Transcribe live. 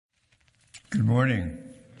Good morning.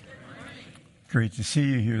 Great to see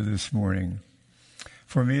you here this morning.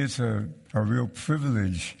 For me, it's a real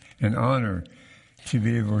privilege and honor to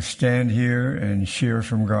be able to stand here and share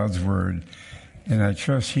from God's Word. And I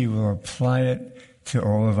trust He will apply it to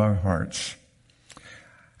all of our hearts.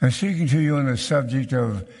 I'm speaking to you on the subject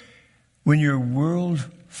of when your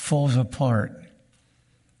world falls apart,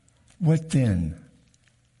 what then?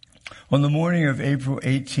 On the morning of April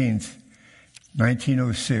 18th,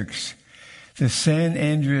 1906, the San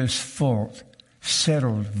Andreas Fault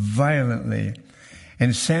settled violently,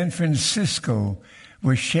 and San Francisco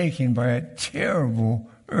was shaken by a terrible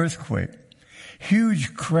earthquake.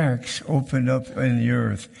 Huge cracks opened up in the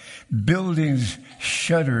earth. Buildings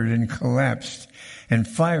shuddered and collapsed, and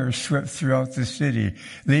fire swept throughout the city,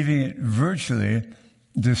 leaving it virtually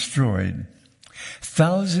destroyed.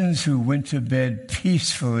 Thousands who went to bed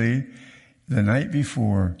peacefully the night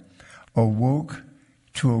before awoke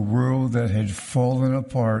to a world that had fallen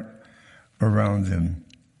apart around them.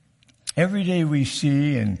 Every day we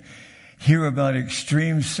see and hear about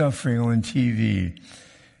extreme suffering on TV,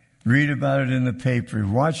 read about it in the paper,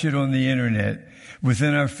 watch it on the internet,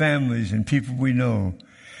 within our families and people we know.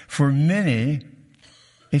 For many,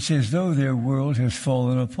 it's as though their world has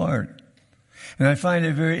fallen apart. And I find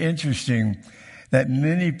it very interesting that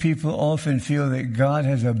many people often feel that God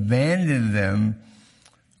has abandoned them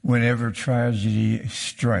whenever tragedy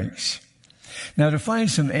strikes. Now, to find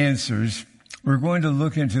some answers, we're going to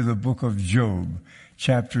look into the book of Job,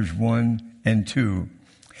 chapters 1 and 2.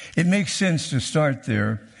 It makes sense to start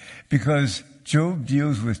there because Job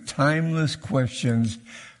deals with timeless questions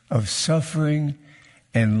of suffering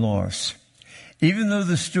and loss. Even though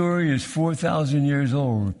the story is 4,000 years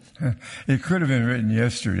old, it could have been written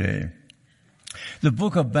yesterday. The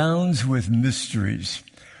book abounds with mysteries.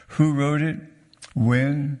 Who wrote it?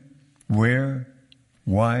 When? Where?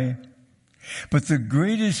 Why? But the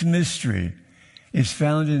greatest mystery is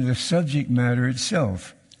found in the subject matter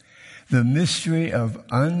itself. The mystery of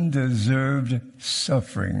undeserved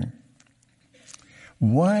suffering.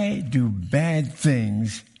 Why do bad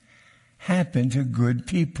things happen to good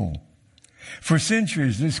people? For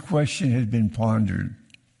centuries, this question has been pondered.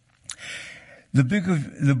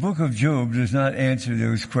 The book of Job does not answer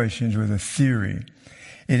those questions with a theory.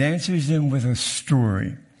 It answers them with a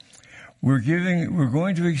story. We're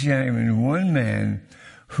going to examine one man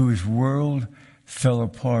whose world fell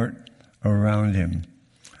apart around him.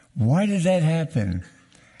 Why did that happen?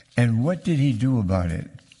 And what did he do about it?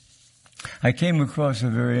 I came across a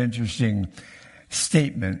very interesting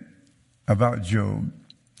statement about Job,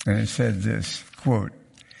 and it said this, quote,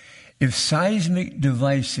 "If seismic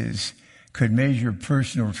devices could measure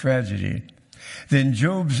personal tragedy, then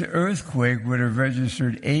Job's earthquake would have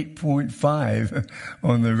registered 8.5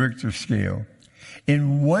 on the Richter scale.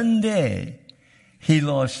 In one day, he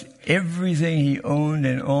lost everything he owned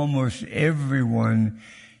and almost everyone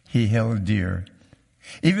he held dear.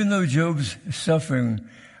 Even though Job's suffering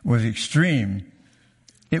was extreme,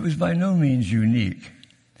 it was by no means unique.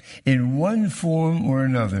 In one form or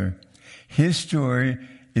another, his story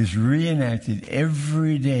is reenacted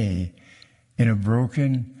every day in a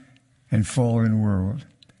broken and fallen world.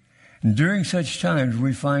 And during such times,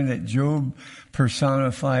 we find that Job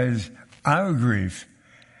personifies our grief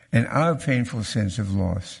and our painful sense of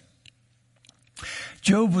loss.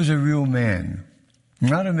 Job was a real man,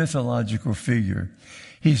 not a mythological figure.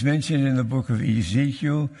 He's mentioned in the book of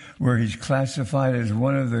Ezekiel, where he's classified as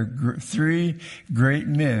one of the three great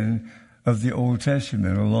men of the Old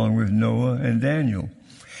Testament, along with Noah and Daniel.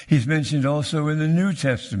 He's mentioned also in the New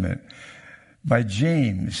Testament by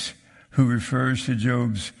James, who refers to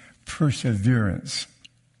Job's perseverance.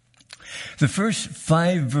 The first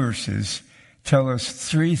 5 verses tell us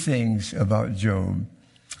 3 things about Job.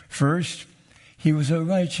 First, he was a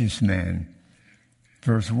righteous man.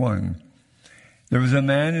 Verse 1, there was a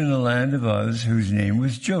man in the land of Uz whose name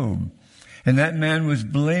was Job, and that man was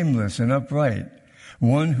blameless and upright,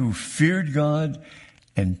 one who feared God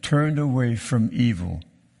and turned away from evil.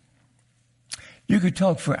 You could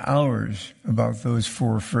talk for hours about those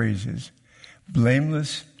 4 phrases.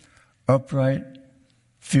 Blameless, upright,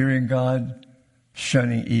 fearing God,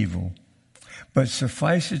 shunning evil. But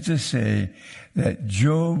suffice it to say that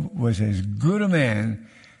Job was as good a man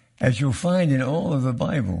as you'll find in all of the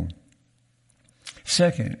Bible.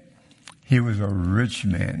 Second, he was a rich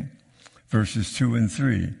man. Verses 2 and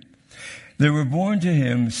 3. There were born to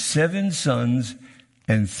him 7 sons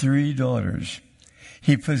and 3 daughters.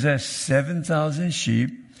 He possessed 7,000 sheep,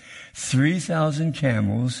 3,000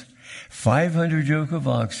 camels, 500 yoke of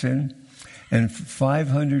oxen, and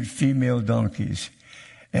 500 female donkeys.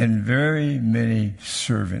 and very many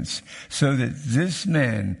servants, so that this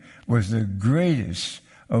man was the greatest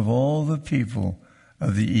of all the people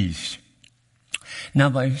of the East. Now,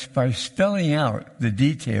 by spelling out the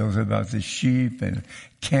details about the sheep and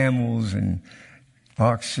camels and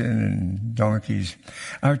oxen and donkeys,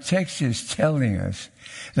 our text is telling us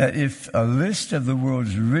that if a list of the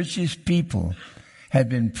world's richest people had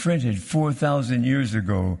been printed 4,000 years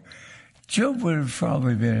ago, Job would have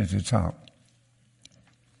probably been at the top.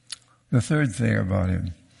 The third thing about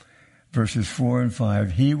him, verses 4 and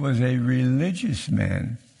 5, he was a religious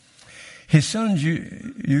man. His sons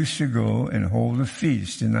used to go and hold a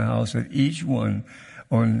feast in the house of each one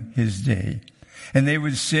on his day. And they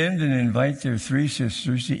would send and invite their 3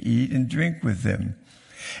 sisters to eat and drink with them.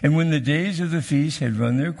 And when the days of the feast had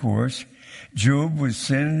run their course, Job would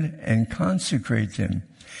send and consecrate them.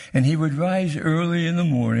 And he would rise early in the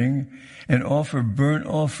morning and offer burnt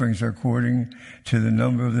offerings according to the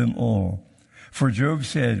number of them all. For Job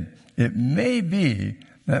said, "It may be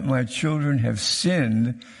that my children have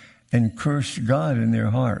sinned and cursed God in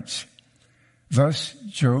their hearts." Thus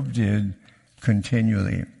Job did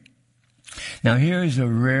continually. Now here is the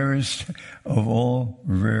rarest of all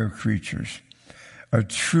rare creatures. A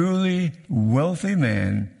truly wealthy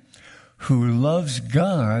man who loves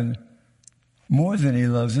God more than he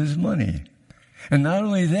loves his money. And not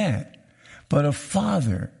only that, but a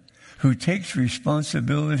father who takes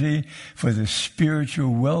responsibility for the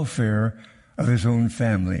spiritual welfare of his own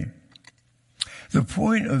family. The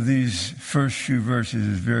point of these first few verses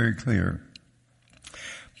is very clear.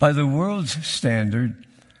 By the world's standard,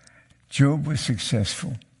 Job was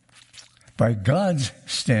successful. By God's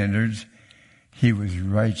standards, he was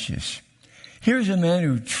righteous. Here's a man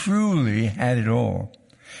who truly had it all.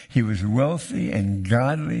 He was wealthy and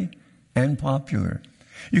godly and popular.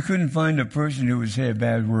 You couldn't find a person who would say a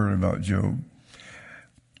bad word about Job.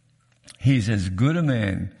 He's as good a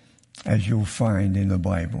man as you'll find in the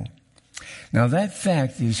Bible. Now that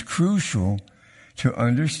fact is crucial to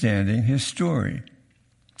understanding his story.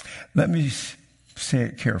 Let me say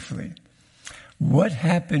it carefully. What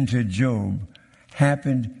happened to Job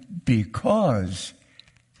happened because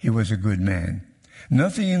he was a good man.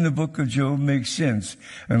 Nothing in the book of Job makes sense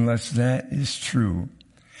unless that is true.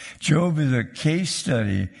 Job is a case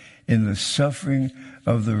study in the suffering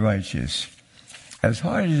of the righteous. As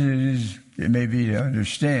hard as it may be to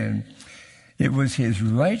understand, it was his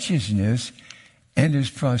righteousness and his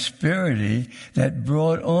prosperity that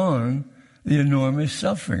brought on the enormous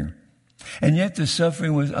suffering. And yet the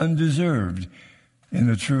suffering was undeserved in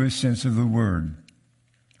the truest sense of the word.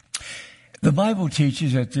 The Bible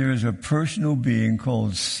teaches that there is a personal being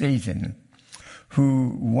called Satan,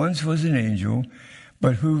 who once was an angel,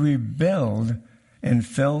 but who rebelled and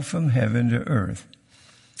fell from heaven to earth.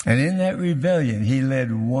 And in that rebellion, he led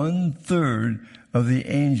 1/3 of the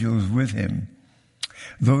angels with him.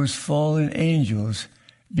 Those fallen angels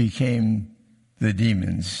became the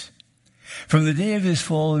demons. From the day of his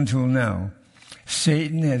fall until now,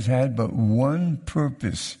 Satan has had but one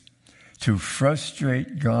purpose: to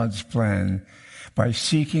frustrate God's plan by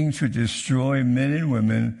seeking to destroy men and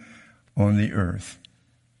women on the earth.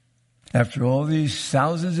 After all these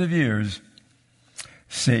thousands of years,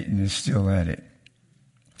 Satan is still at it.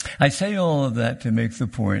 I say all of that to make the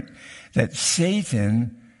point that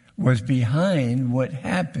Satan was behind what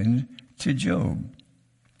happened to Job.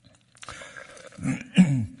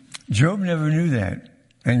 Job never knew that,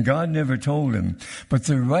 and God never told him. But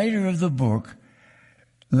the writer of the book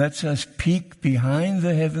lets us peek behind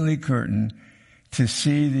the heavenly curtain to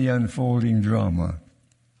see the unfolding drama.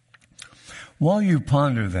 While you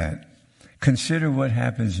ponder that, consider what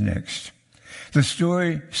happens next. The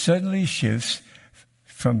story suddenly shifts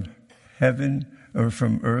from heaven or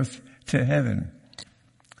from earth to heaven.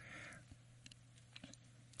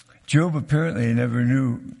 Job apparently never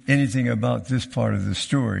knew anything about this part of the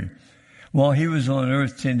story. While he was on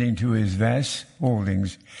earth tending to his vast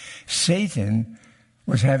holdings, Satan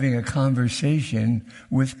was having a conversation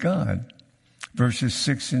with God. Verses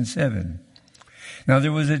 6 and 7. Now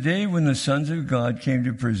there was a day when the sons of God came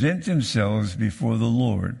to present themselves before the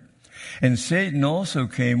Lord, and Satan also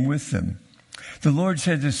came with them. The Lord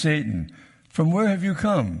said to Satan, "From where have you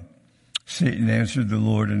come?" Satan answered the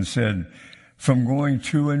Lord and said, "From going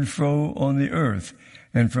to and fro on the earth,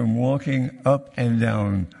 and from walking up and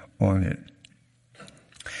down on it."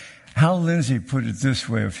 Hal Lindsey put it this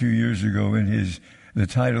way a few years ago in the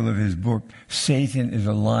title of his book, "Satan is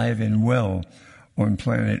Alive and Well on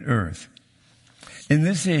Planet Earth." In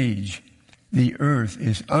this age, the earth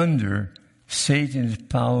is under Satan's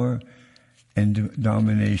power and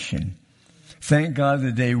domination. Thank God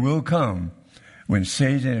the day will come when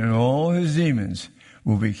Satan and all his demons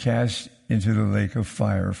will be cast into the lake of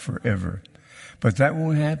fire forever. But that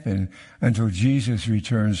won't happen until Jesus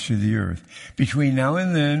returns to the earth. Between now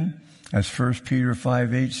and then, as 1 Peter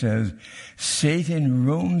 5:8 says, Satan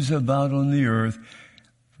roams about on the earth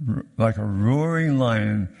like a roaring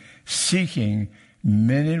lion, seeking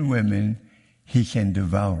men and women he can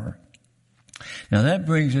devour. Now that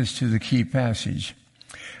brings us to the key passage.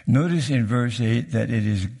 Notice in verse 8 that it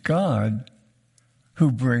is God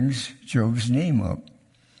who brings Job's name up.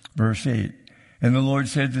 Verse 8, and the Lord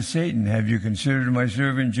said to Satan, have you considered my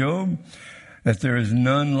servant Job, that there is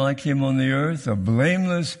none like him on the earth, a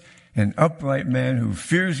blameless and upright man who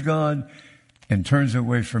fears God and turns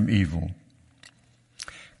away from evil?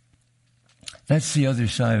 That's the other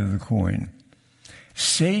side of the coin.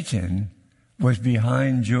 Satan was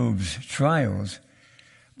behind Job's trials,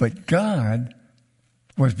 but God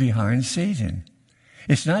was behind Satan.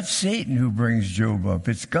 It's not Satan who brings Job up,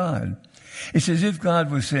 it's God. It's as if God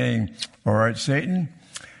was saying, all right, Satan,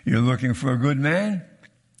 you're looking for a good man?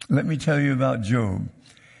 Let me tell you about Job.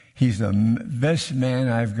 He's the best man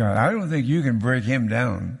I've got. I don't think you can break him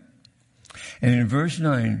down. And in verse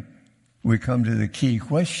 9, we come to the key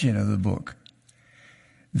question of the book.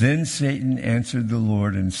 Then Satan answered the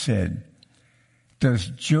Lord and said, does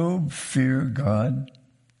Job fear God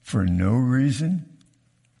for no reason?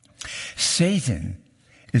 Satan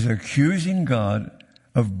is accusing God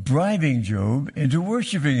of bribing Job into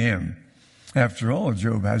worshiping him. After all,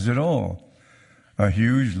 Job has it all. A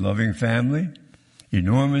huge, loving family,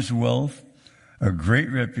 enormous wealth, a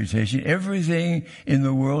great reputation, everything in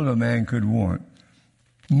the world a man could want.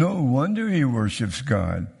 No wonder he worships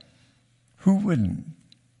God. Who wouldn't?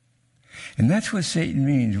 And that's what Satan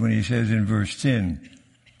means when he says in verse 10,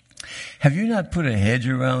 have you not put a hedge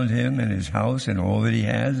around him and his house and all that he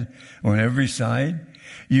has on every side?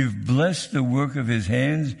 You've blessed the work of his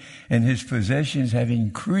hands, and his possessions have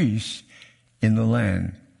increased in the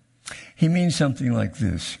land. He means something like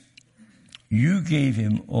this. You gave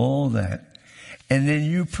him all that, and then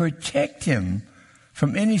you protect him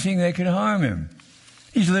from anything that could harm him.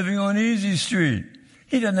 He's living on Easy Street.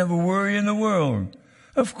 He doesn't have a worry in the world.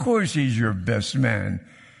 Of course he's your best man.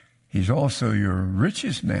 He's also your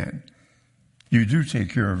richest man. You do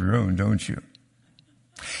take care of your own, don't you?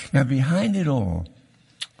 Now behind it all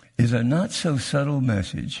is a not so subtle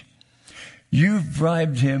message. You've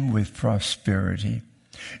bribed him with prosperity.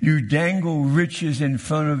 You dangle riches in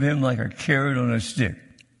front of him like a carrot on a stick.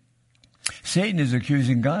 Satan is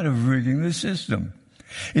accusing God of rigging the system.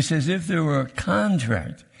 It's as if there were a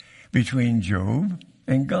contract between Job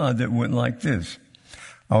and God that went like this.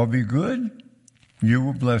 I'll be good, you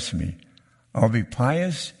will bless me. I'll be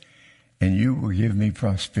pious, and you will give me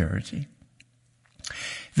prosperity.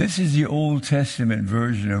 This is the Old Testament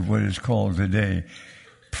version of what is called today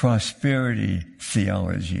prosperity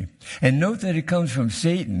theology. And note that it comes from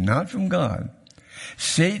Satan, not from God.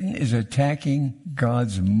 Satan is attacking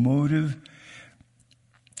God's motive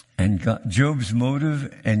and Job's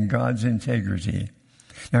motive and God's integrity.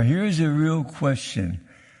 Now here's a real question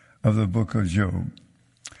of the book of Job.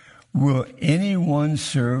 Will anyone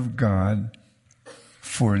serve God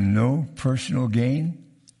for no personal gain?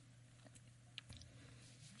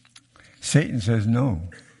 Satan says no.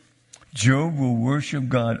 Job will worship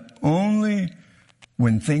God only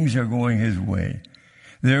when things are going his way.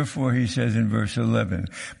 Therefore, he says in verse 11,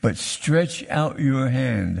 but stretch out your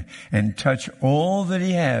hand and touch all that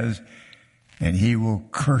he has, and he will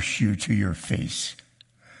curse you to your face.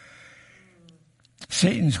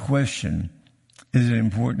 Satan's question is an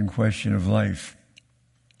important question of life.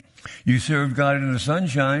 You serve God in the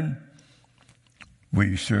sunshine. Will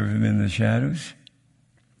you serve him in the shadows?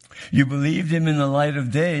 You believed him in the light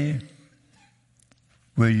of day.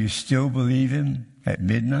 Will you still believe him at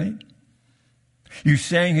midnight? You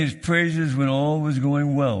sang his praises when all was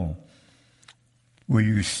going well. Will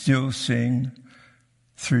you still sing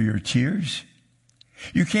through your tears?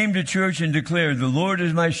 You came to church and declared, the Lord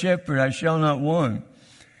is my shepherd, I shall not want.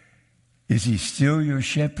 Is he still your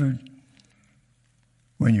shepherd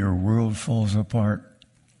when your world falls apart?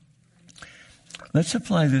 Let's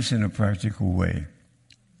apply this in a practical way.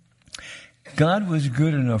 God was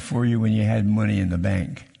good enough for you when you had money in the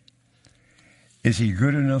bank. Is he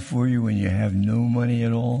good enough for you when you have no money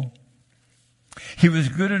at all? He was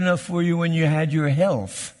good enough for you when you had your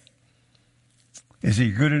health. Is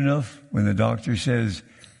he good enough when the doctor says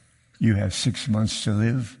you have 6 months to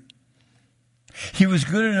live? He was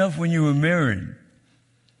good enough when you were married.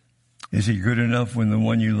 Is he good enough when the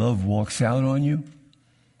one you love walks out on you?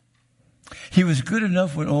 He was good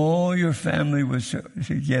enough when all your family was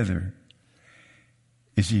together.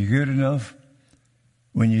 Is he good enough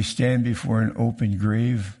when you stand before an open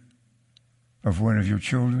grave of one of your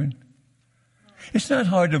children? It's not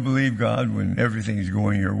hard to believe God when everything is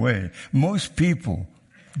going your way. Most people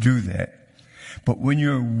do that. But when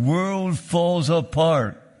your world falls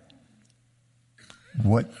apart,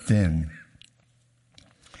 what then?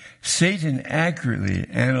 Satan accurately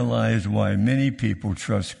analyzed why many people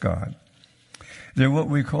trust God. They're what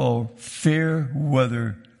we call fair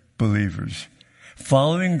weather believers,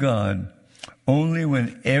 following God only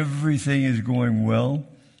when everything is going well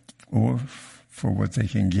or for what they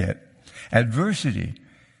can get. Adversity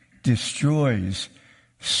destroys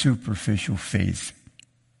superficial faith.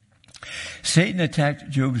 Satan attacked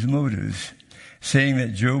Job's motives, saying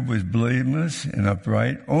that Job was blameless and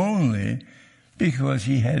upright only because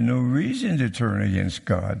he had no reason to turn against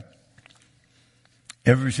God.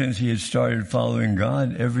 Ever since he had started following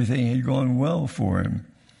God, everything had gone well for him.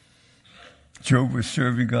 Job was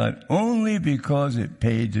serving God only because it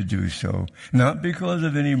paid to do so, not because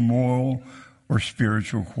of any moral or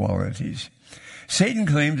spiritual qualities. Satan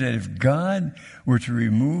claims that if God were to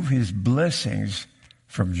remove his blessings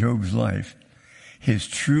from Job's life, his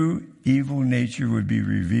true evil nature would be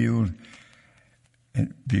revealed,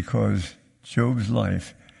 and because Job's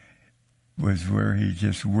life was where he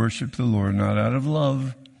just worshiped the Lord, not out of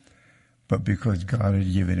love, but because God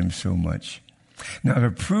had given him so much. Now, to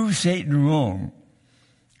prove Satan wrong,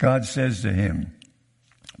 God says to him,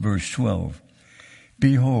 verse 12,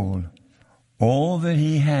 "Behold, all that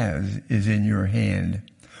he has is in your hand.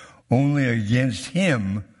 Only against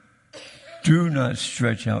him do not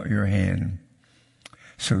stretch out your hand."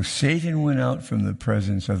 So Satan went out from the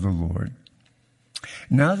presence of the Lord.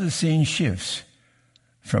 Now the scene shifts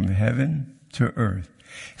from heaven to earth.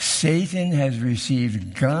 Satan has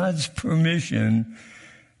received God's permission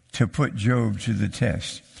to put Job to the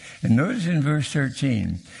test. And notice in verse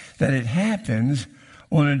 13 that it happens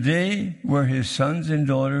on a day where his sons and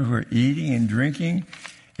daughters were eating and drinking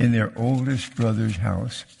in their oldest brother's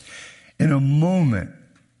house. In a moment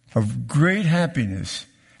of great happiness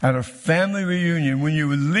at a family reunion, when you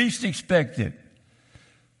would least expect it,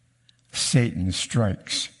 Satan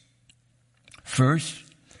strikes. First,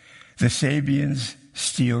 the Sabeans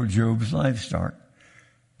steal Job's livestock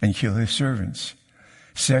and kill his servants.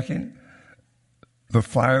 Second, the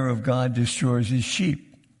fire of God destroys his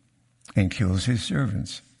sheep and kills his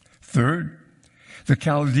servants. Third, the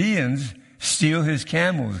Chaldeans steal his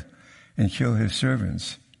camels and kill his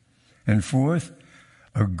servants. And fourth,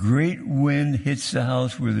 a great wind hits the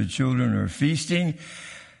house where the children are feasting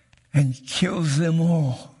and kills them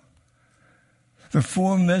all. The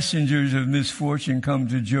four messengers of misfortune come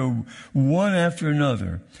to Job one after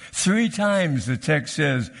another. 3 times the text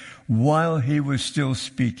says, while he was still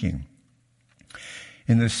speaking.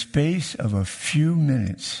 In the space of a few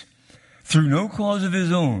minutes, through no cause of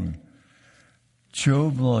his own,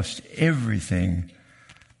 Job lost everything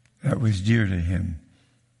that was dear to him.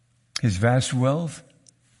 His vast wealth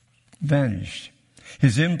vanished.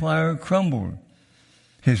 His empire crumbled.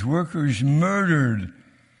 His workers murdered.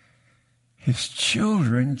 His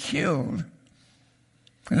children killed.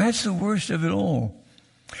 And that's the worst of it all.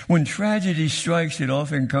 When tragedy strikes, it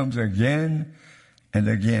often comes again and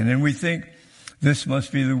again. And we think this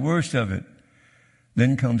must be the worst of it.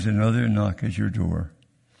 Then comes another knock at your door.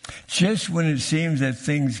 Just when it seems that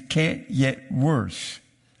things can't get worse,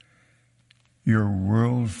 your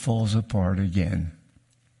world falls apart again.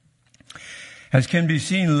 As can be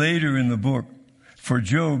seen later in the book, for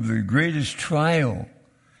Job, the greatest trial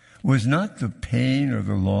was not the pain or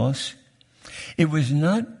the loss. It was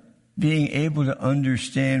not being able to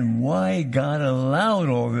understand why God allowed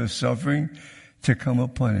all this suffering to come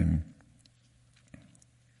upon him.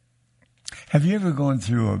 Have you ever gone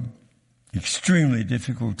through an extremely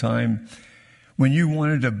difficult time when you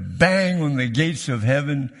wanted to bang on the gates of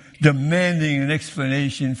heaven, demanding an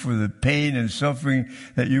explanation for the pain and suffering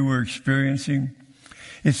that you were experiencing?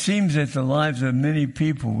 It seems that the lives of many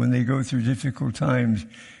people, when they go through difficult times,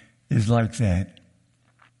 is like that.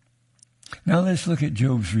 Now let's look at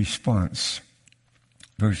Job's response,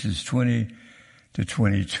 verses 20 to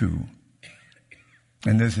 22.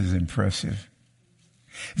 And this is impressive.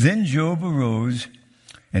 Then Job arose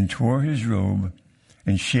and tore his robe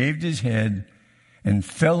and shaved his head and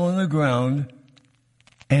fell on the ground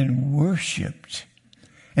and worshipped.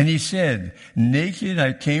 And he said, naked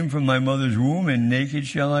I came from my mother's womb, and naked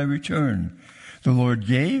shall I return. The Lord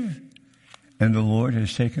gave, and the Lord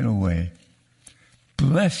has taken away.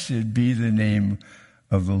 Blessed be the name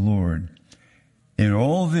of the Lord. In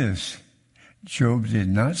all this, Job did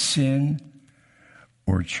not sin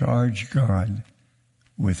or charge God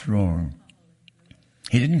with wrong.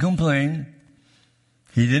 He didn't complain.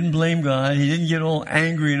 He didn't blame God. He didn't get all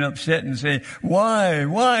angry and upset and say, why?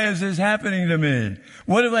 Why is this happening to me?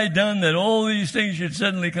 What have I done that all these things should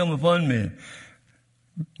suddenly come upon me?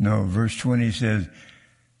 No, verse 20 says,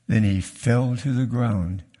 then he fell to the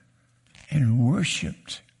ground and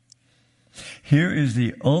worshiped. Here is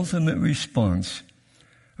the ultimate response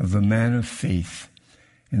of the man of faith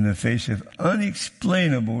in the face of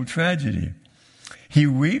unexplainable tragedy. He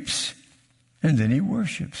weeps and then he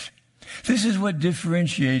worships. This is what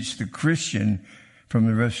differentiates the Christian from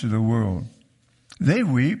the rest of the world. They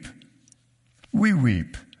weep, we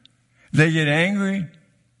weep. They get angry,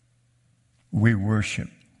 we worship.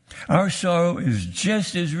 Our sorrow is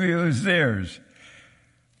just as real as theirs,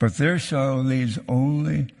 but their sorrow leads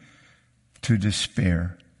only to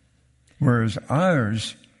despair, whereas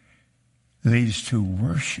ours leads to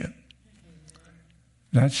worship.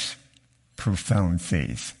 That's profound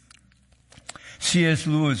faith. C.S.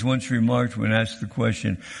 Lewis once remarked when asked the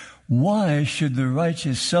question, why should the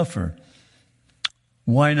righteous suffer?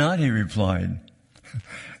 Why not, he replied.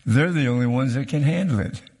 They're the only ones that can handle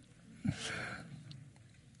it.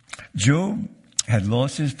 Job had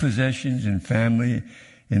lost his possessions and family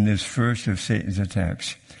in this first of Satan's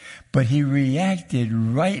attacks, but he reacted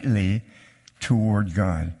rightly toward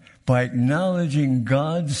God by acknowledging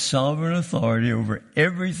God's sovereign authority over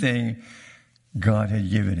everything God had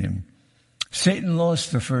given him. Satan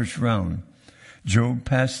lost the first round. Job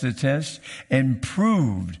passed the test and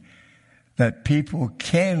proved that people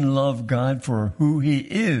can love God for who he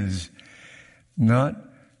is, not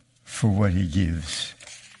for what he gives.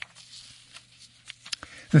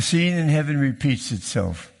 The scene in heaven repeats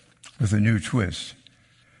itself with a new twist.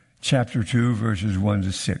 Chapter 2, verses 1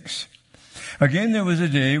 to 6. Again, there was a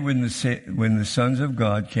day when the sons of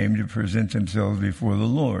God came to present themselves before the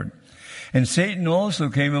Lord. And Satan also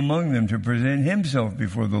came among them to present himself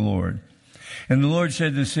before the Lord. And the Lord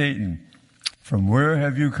said to Satan, from where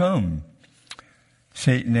have you come?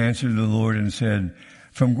 Satan answered the Lord and said,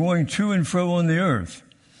 from going to and fro on the earth,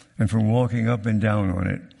 and from walking up and down on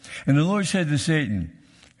it. And the Lord said to Satan,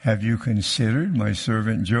 have you considered my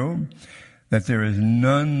servant Job, that there is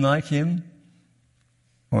none like him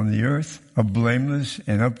on the earth, a blameless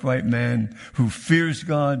and upright man who fears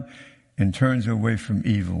God and turns away from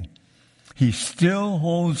evil? He still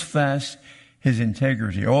holds fast his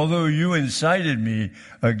integrity, although you incited me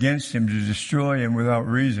against him to destroy him without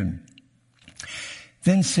reason.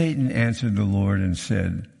 Then Satan answered the Lord and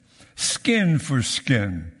said, skin for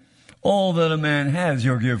skin. All that a man has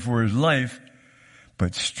he'll give for his life,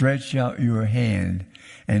 but stretch out your hand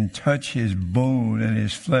and touch his bone and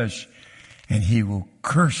his flesh, and he will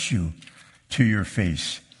curse you to your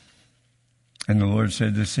face. And the Lord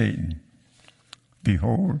said to Satan,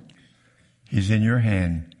 behold, he's in your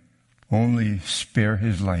hand. Only spare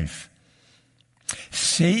his life.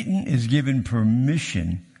 Satan is given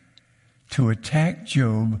permission to attack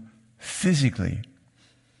Job physically.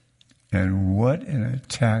 And what an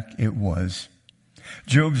attack it was.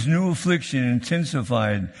 Job's new affliction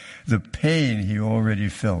intensified the pain he already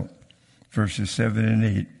felt. Verses 7 and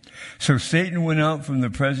 8. So Satan went out from the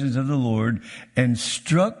presence of the Lord and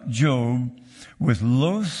struck Job with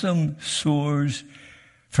loathsome sores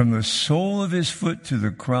from the sole of his foot to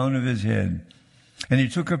the crown of his head. And he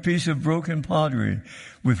took a piece of broken pottery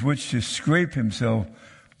with which to scrape himself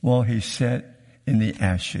while he sat in the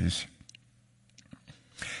ashes.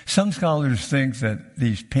 Some scholars think that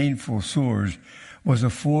these painful sores was a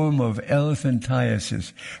form of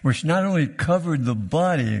elephantiasis, which not only covered the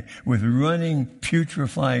body with running,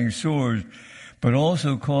 putrefying sores, but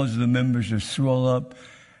also caused the members to swell up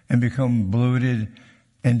and become bloated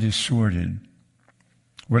and disordered.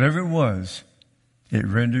 Whatever it was, it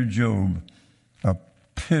rendered Job a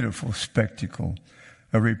pitiful spectacle,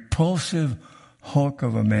 a repulsive hulk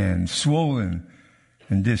of a man, swollen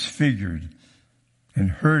and disfigured and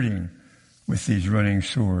hurting with these running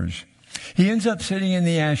sores. He ends up sitting in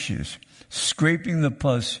the ashes, scraping the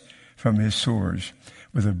pus from his sores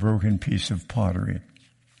with a broken piece of pottery.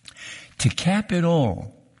 To cap it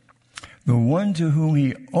all, the one to whom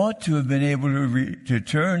he ought to have been able to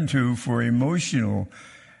turn to for emotional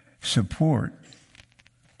support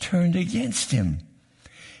turned against him.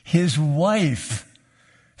 His wife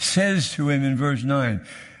says to him in verse 9,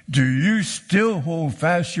 do you still hold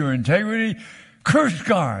fast your integrity? Curse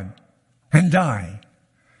God and die.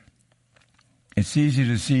 It's easy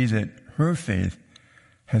to see that her faith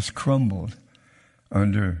has crumbled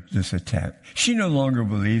under this attack. She no longer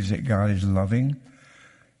believes that God is loving,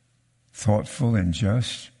 thoughtful, and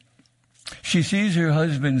just. She sees her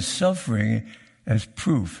husband's suffering as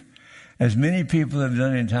proof, as many people have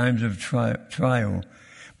done in times of trial.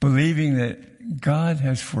 believing that God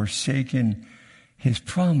has forsaken his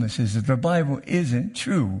promises, that the Bible isn't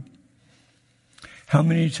true. How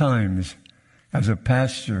many times as a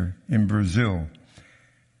pastor in Brazil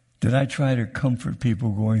did I try to comfort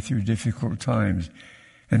people going through difficult times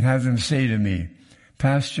and have them say to me,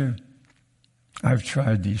 Pastor, I've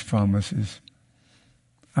tried these promises.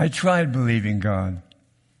 I tried believing God,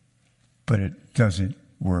 but it doesn't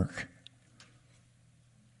work.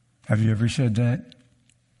 Have you ever said that?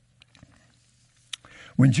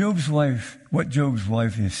 When what Job's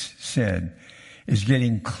wife has said is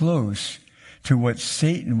getting close to what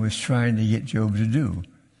Satan was trying to get Job to do.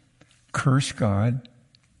 Curse God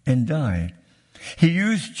and die. He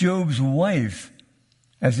used Job's wife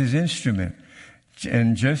as his instrument.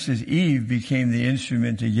 And just as Eve became the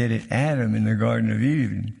instrument to get at Adam in the Garden of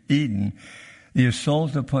Eden, the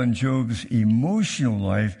assault upon Job's emotional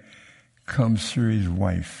life comes through his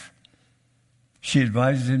wife. She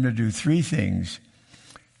advises him to do three things.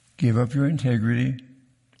 Give up your integrity,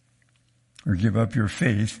 or give up your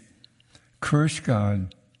faith, curse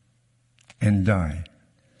God, and die.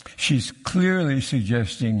 She's clearly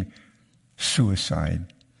suggesting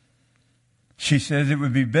suicide. She says it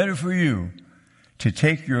would be better for you to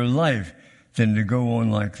take your life than to go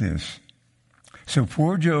on like this. So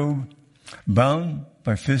poor Job, bound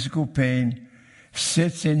by physical pain,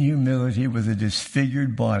 sits in humility with a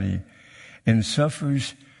disfigured body and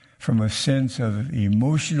suffers from a sense of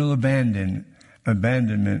emotional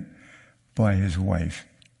abandonment by his wife.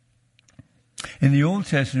 In the Old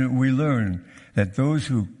Testament, we learn that those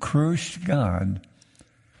who cursed God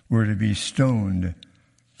were to be stoned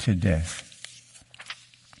to death.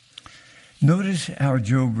 Notice how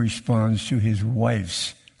Job responds to his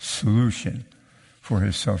wife's solution for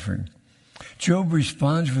his suffering. Job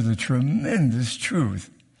responds with a tremendous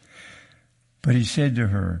truth. But he said to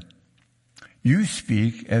her, you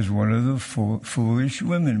speak as one of the foolish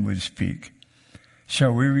women would speak.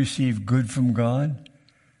 Shall we receive good from God?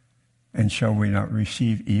 And shall we not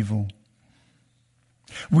receive evil?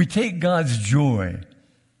 We take God's joy,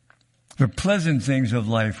 the pleasant things of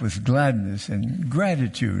life, with gladness and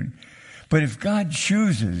gratitude. But if God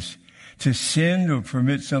chooses to send or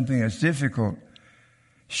permit something that's difficult,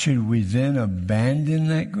 should we then abandon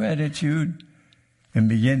that gratitude and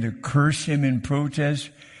begin to curse him in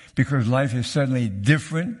protest because life is suddenly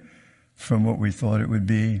different from what we thought it would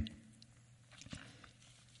be?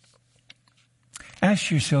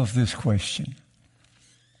 Ask yourself this question.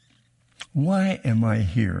 Why am I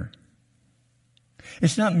here?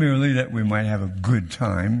 It's not merely that we might have a good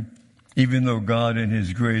time, even though God in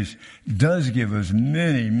his grace does give us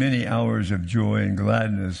many, many hours of joy and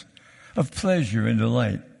gladness, of pleasure and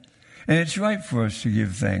delight. And it's right for us to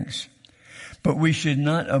give thanks. But we should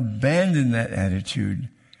not abandon that attitude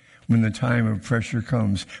when the time of pressure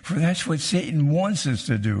comes, for that's what Satan wants us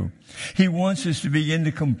to do. He wants us to begin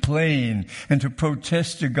to complain and to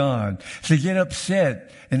protest to God, to get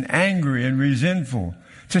upset and angry and resentful,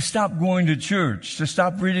 to stop going to church, to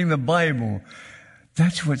stop reading the Bible.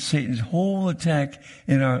 That's what Satan's whole attack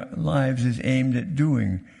in our lives is aimed at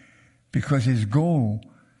doing, because his goal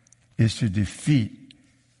is to defeat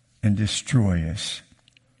and destroy us.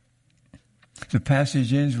 The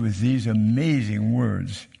passage ends with these amazing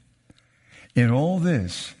words. In all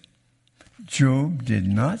this, Job did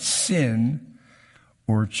not sin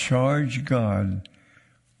or charge God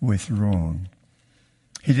with wrong.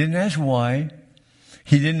 He didn't ask why.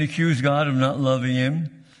 He didn't accuse God of not loving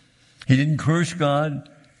him. He didn't curse God.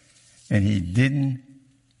 And he didn't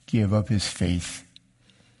give up his faith.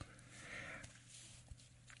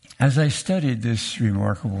 As I studied this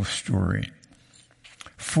remarkable story,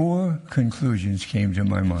 4 conclusions came to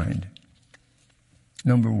my mind.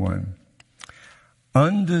 Number 1,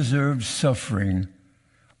 undeserved suffering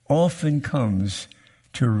often comes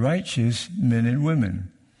to righteous men and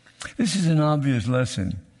women. This is an obvious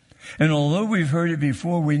lesson. And although we've heard it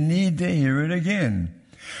before, we need to hear it again.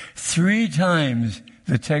 3 times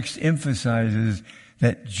the text emphasizes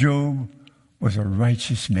that Job was a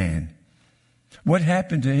righteous man. What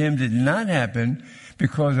happened to him did not happen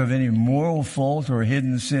because of any moral fault or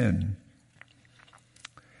hidden sin.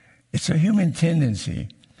 It's a human tendency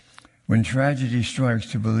when tragedy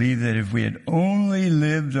strikes to believe that if we had only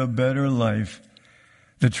lived a better life,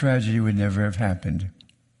 the tragedy would never have happened.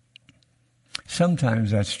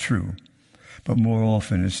 Sometimes that's true, but more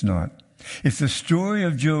often it's not. If the story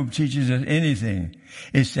of Job teaches us anything,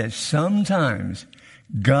 it's that sometimes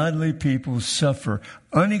godly people suffer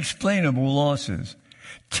unexplainable losses.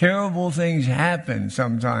 Terrible things happen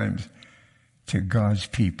sometimes to God's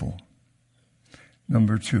people.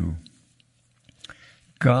 Number 2,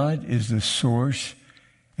 God is the source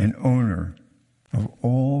and owner of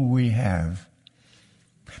all we have.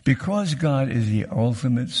 Because God is the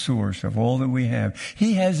ultimate source of all that we have,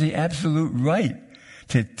 He has the absolute right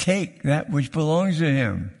to take that which belongs to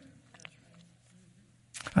Him.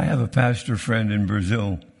 I have a pastor friend in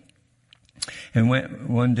Brazil, and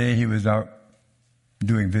one day he was out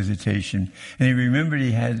doing visitation, and he remembered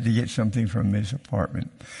he had to get something from his apartment.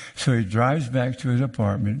 So he drives back to his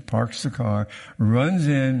apartment, parks the car, runs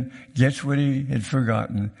in, gets what he had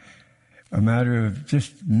forgotten, a matter of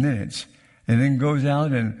just minutes, and then goes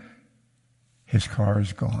out and his car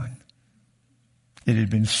is gone. It had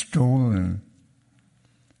been stolen.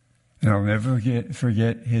 And I'll never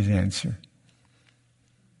forget his answer.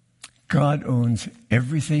 God owns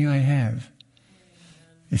everything I have.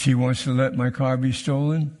 If He wants to let my car be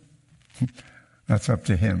stolen, that's up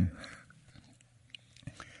to Him.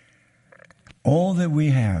 All that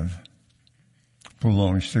we have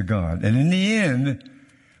belongs to God. And in the end,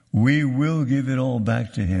 we will give it all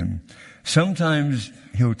back to Him. Sometimes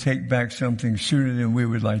He'll take back something sooner than we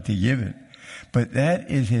would like to give it. But that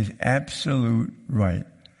is His absolute right.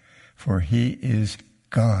 For He is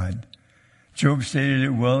God. Job stated it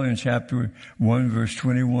well in chapter 1, verse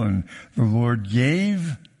 21. The Lord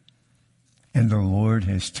gave, and the Lord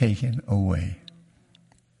has taken away.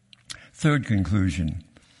 Third conclusion.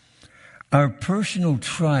 Our personal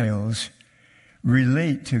trials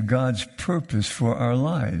relate to God's purpose for our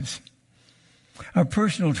lives. Our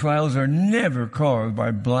personal trials are never caused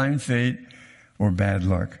by blind fate or bad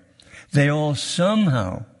luck. They all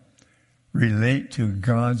somehow relate to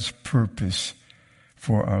God's purpose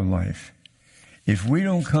for our life. If we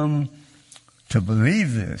don't come to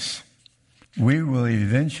believe this, we will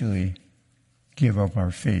eventually give up our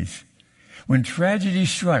faith. When tragedy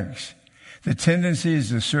strikes, the tendency is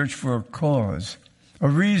to search for a cause, a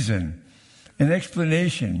reason, an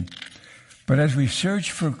explanation. But as we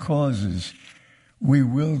search for causes, we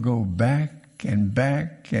will go back and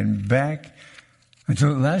back and back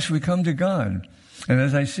until at last we come to God. And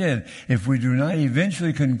as I said, if we do not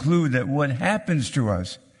eventually conclude that what happens to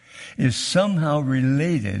us is somehow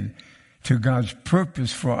related to God's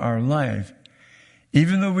purpose for our life,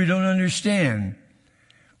 even though we don't understand,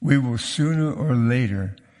 we will sooner or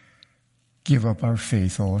later give up our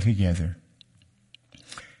faith altogether.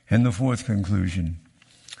 And the fourth conclusion.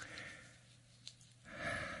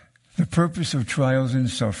 The purpose of trials and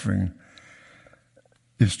suffering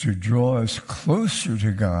is to draw us closer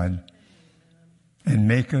to God and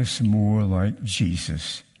make us more like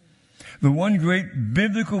Jesus. The one great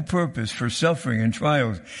biblical purpose for suffering and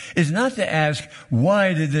trials is not to ask,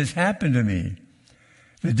 why did this happen to me?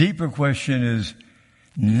 The deeper question is,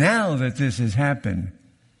 now that this has happened,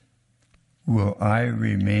 will I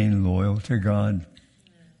remain loyal to God?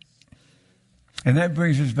 And that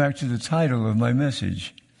brings us back to the title of my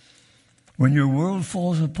message. When your world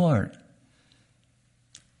falls apart,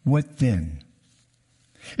 what then?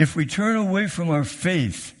 If we turn away from our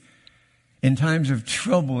faith in times of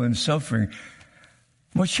trouble and suffering,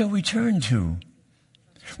 what shall we turn to?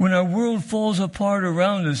 When our world falls apart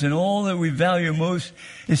around us and all that we value most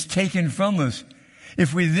is taken from us,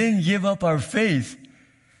 if we then give up our faith,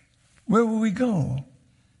 where will we go?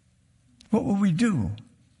 What will we do?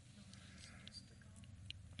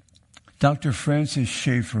 Dr. Francis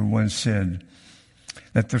Schaeffer once said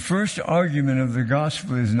that the first argument of the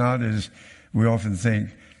gospel is not, as we often think,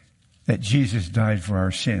 that Jesus died for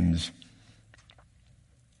our sins.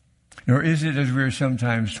 Nor is it, as we are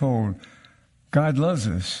sometimes told, God loves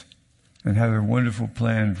us and has a wonderful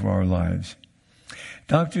plan for our lives.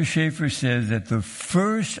 Dr. Schaeffer says that the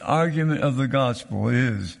first argument of the gospel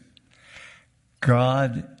is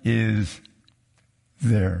God is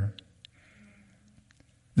there.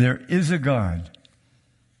 There is a God,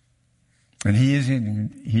 and He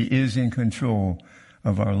is in control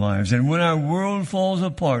of our lives. And when our world falls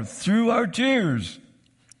apart through our tears,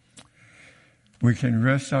 we can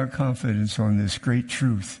rest our confidence on this great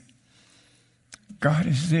truth. God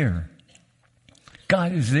is there.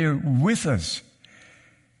 God is there with us.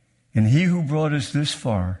 And He who brought us this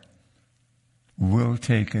far will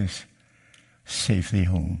take us safely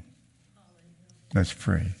home. Let's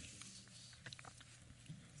pray.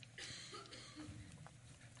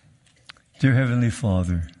 Dear Heavenly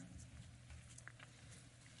Father,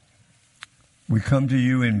 we come to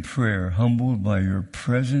You in prayer, humbled by Your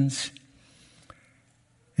presence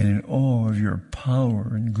and in awe of Your power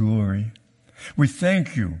and glory. We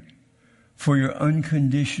thank You for Your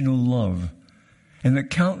unconditional love and the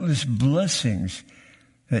countless blessings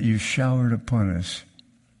that You showered upon us.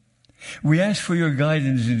 We ask for Your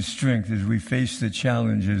guidance and strength as we face the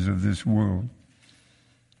challenges of this world.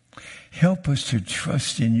 Help us to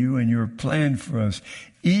trust in you and your plan for us,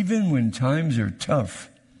 even when times are tough.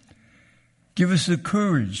 Give us the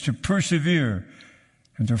courage to persevere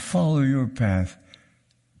and to follow your path,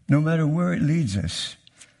 no matter where it leads us.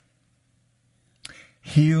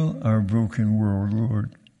 Heal our broken world,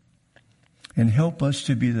 Lord, and help us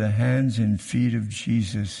to be the hands and feet of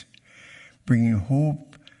Jesus, bringing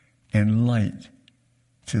hope and light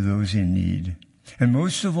to those in need. And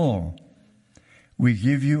most of all, we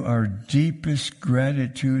give you our deepest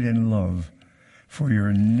gratitude and love for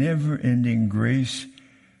your never-ending grace,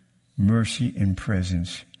 mercy, and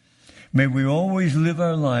presence. May we always live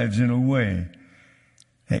our lives in a way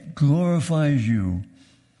that glorifies you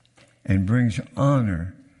and brings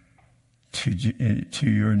honor to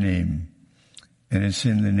your name. And it's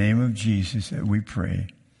in the name of Jesus that we pray.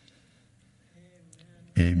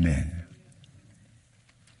 Amen.